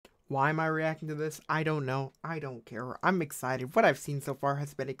Why am I reacting to this? I don't know. I don't care. I'm excited. What I've seen so far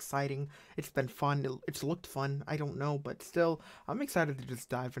has been exciting. It's been fun. It's looked fun. I don't know, but still, I'm excited to just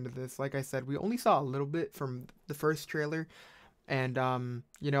dive into this. Like I said, we only saw a little bit from the first trailer. And,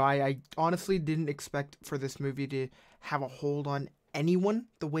 you know, I honestly didn't expect for this movie to have a hold on anyone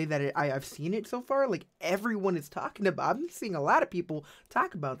the way that I've seen it so far. Like, everyone is talking about. I'm seeing a lot of people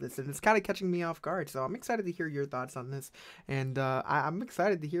talk about this, and it's kind of catching me off guard. So I'm excited to hear your thoughts on this. And I'm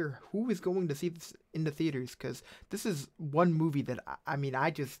excited to hear who is going to see this in the theaters, because this is one movie that, I mean,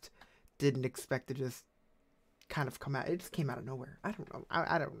 I just didn't expect to just kind of come out. It just came out of nowhere. I don't know.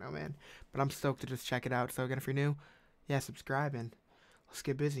 I don't know, man. But I'm stoked to just check it out. So again, if you're new, yeah, subscribe and let's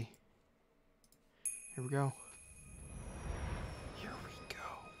get busy. Here we go. Here we go.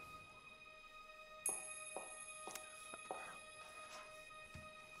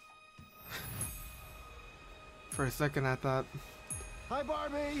 For a second, I thought, hi,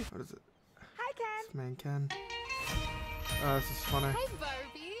 Barbie. what is it? Hi, Ken. This man Ken. Oh, this is funny. Hi,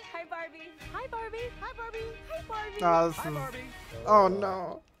 Barbie. Hi, Barbie. Hi, Barbie. Hi, Barbie. Hi, Barbie. Oh, this Hi, is. Barbie. Oh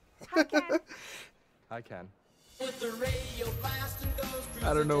no. Hi, Ken. Hi, Ken.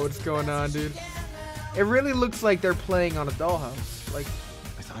 I don't know what's going on, dude. It really looks like they're playing on a dollhouse. Like,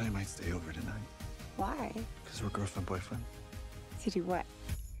 I thought I might stay over tonight. Why? Because we're girlfriend, boyfriend. To do what?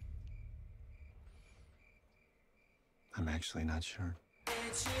 I'm actually not sure. oh,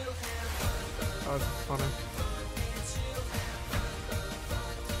 this is funny.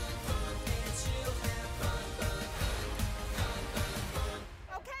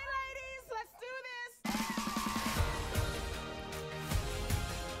 Okay, ladies, let's do this.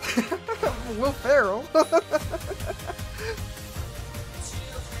 Will Ferrell.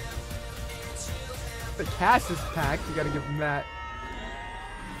 The cast is packed. You gotta give him that.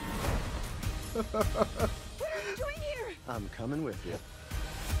 What are you doing here? I'm coming with you.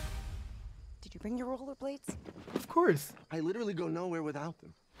 Did you bring your rollerblades? Of course. I literally go nowhere without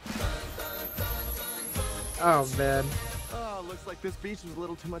them. Oh man. Oh, looks like this beach was a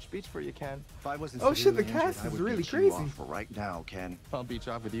little too much beach for you, Ken. If I wasn't Oh, shit, the severely injured, cast I is would really beat you crazy. off right now, Ken. I'll beach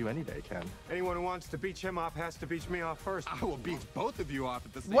off with you any day, Ken. Anyone who wants to beach him off has to beach me off first. I will beach both of you off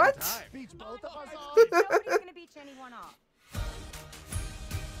at the same What? time. Beach both of us Nobody's gonna beach anyone off.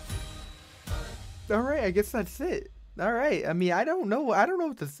 All right, I guess that's it. All right. I mean, I don't know. I don't know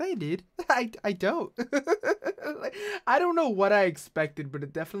what to say, dude. I don't. Like, I don't know what I expected, but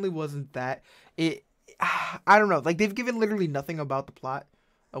it definitely wasn't that. I don't know. Like, they've given literally nothing about the plot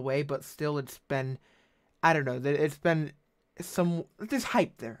away, but still it's been, I don't know. It's been there's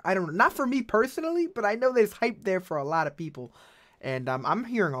hype there. I don't know. Not for me personally, but I know there's hype there for a lot of people. And I'm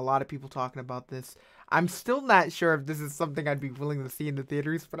hearing a lot of people talking about this. I'm still not sure if this is something I'd be willing to see in the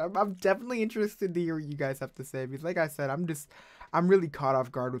theaters, but I'm definitely interested to hear what you guys have to say. Because like I said, I'm really caught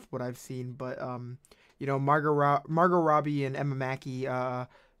off guard with what I've seen. But, you know, Margot Robbie and Emma Mackey,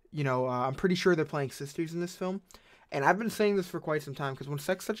 you know, I'm pretty sure they're playing sisters in this film. And I've been saying this for quite some time, because when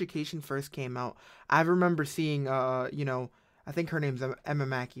Sex Education first came out, I remember seeing, you know, I think her name's Emma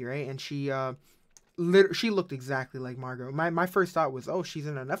Mackey, right? And she looked exactly like Margot. My first thought was, oh, she's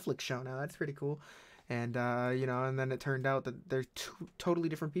in a Netflix show now. That's pretty cool. And, you know, and then it turned out that they're two totally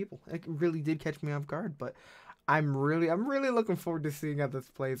different people. It really did catch me off guard, but I'm really looking forward to seeing how this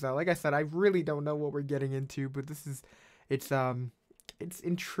plays out. Like I said, I really don't know what we're getting into, but it's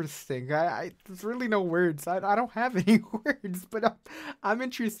interesting. There's really no words. I don't have any words, but I'm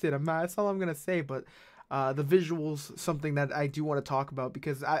interested. That's all I'm going to say, but, the visuals, something that I do want to talk about,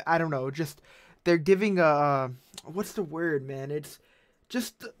 because I don't know, just, they're giving what's the word, man? It's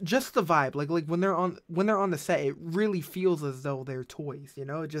just the vibe. Like when they're on the set, it really feels as though they're toys, you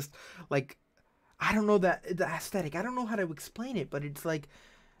know? Just like, I don't know, the aesthetic. I don't know how to explain it, but it's like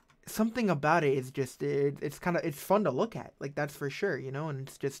something about it is just it's fun to look at. Like, that's for sure, you know? And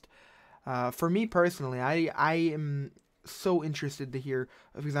it's just for me personally, I am so interested to hear,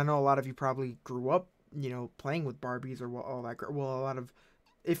 because I know a lot of you probably grew up, you know, playing with Barbies or all that. Well, a lot of,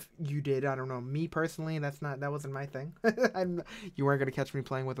 if you did, I don't know. Me personally, that wasn't my thing. You weren't gonna catch me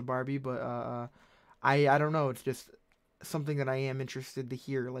playing with a Barbie, but I don't know. It's just something that I am interested to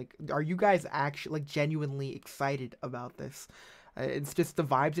hear. Like, are you guys actually, like, genuinely excited about this? It's just the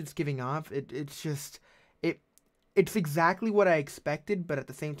vibes it's giving off. It's exactly what I expected, but at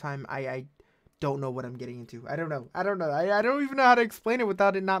the same time, I don't know what I'm getting into. I don't know. I don't even know how to explain it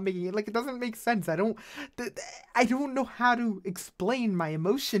without it not making it, like, it doesn't make sense. I don't know how to explain my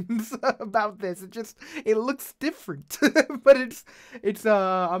emotions about this. It looks different, but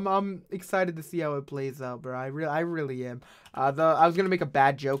I'm excited to see how it plays out, bro. I really am. I was gonna make a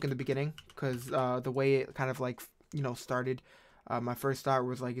bad joke in the beginning, because the way it kind of, like, you know, started, My first thought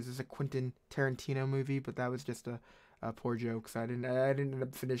was like, is this a Quentin Tarantino movie? But that was just a poor joke, so I didn't end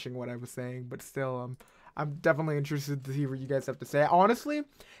up finishing what I was saying. But still, I'm definitely interested to see what you guys have to say. Honestly,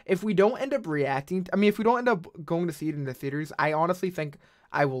 if we don't end up reacting, I mean, if we don't end up going to see it in the theaters, I honestly think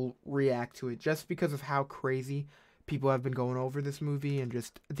I will react to it just because of how crazy people have been going over this movie and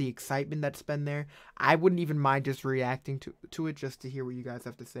just the excitement that's been there. I wouldn't even mind just reacting to it just to hear what you guys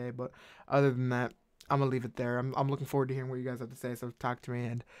have to say. But other than that, I'm gonna leave it there. I'm looking forward to hearing what you guys have to say. So talk to me,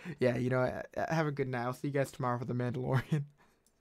 and yeah, have a good night. I'll see you guys tomorrow for The Mandalorian.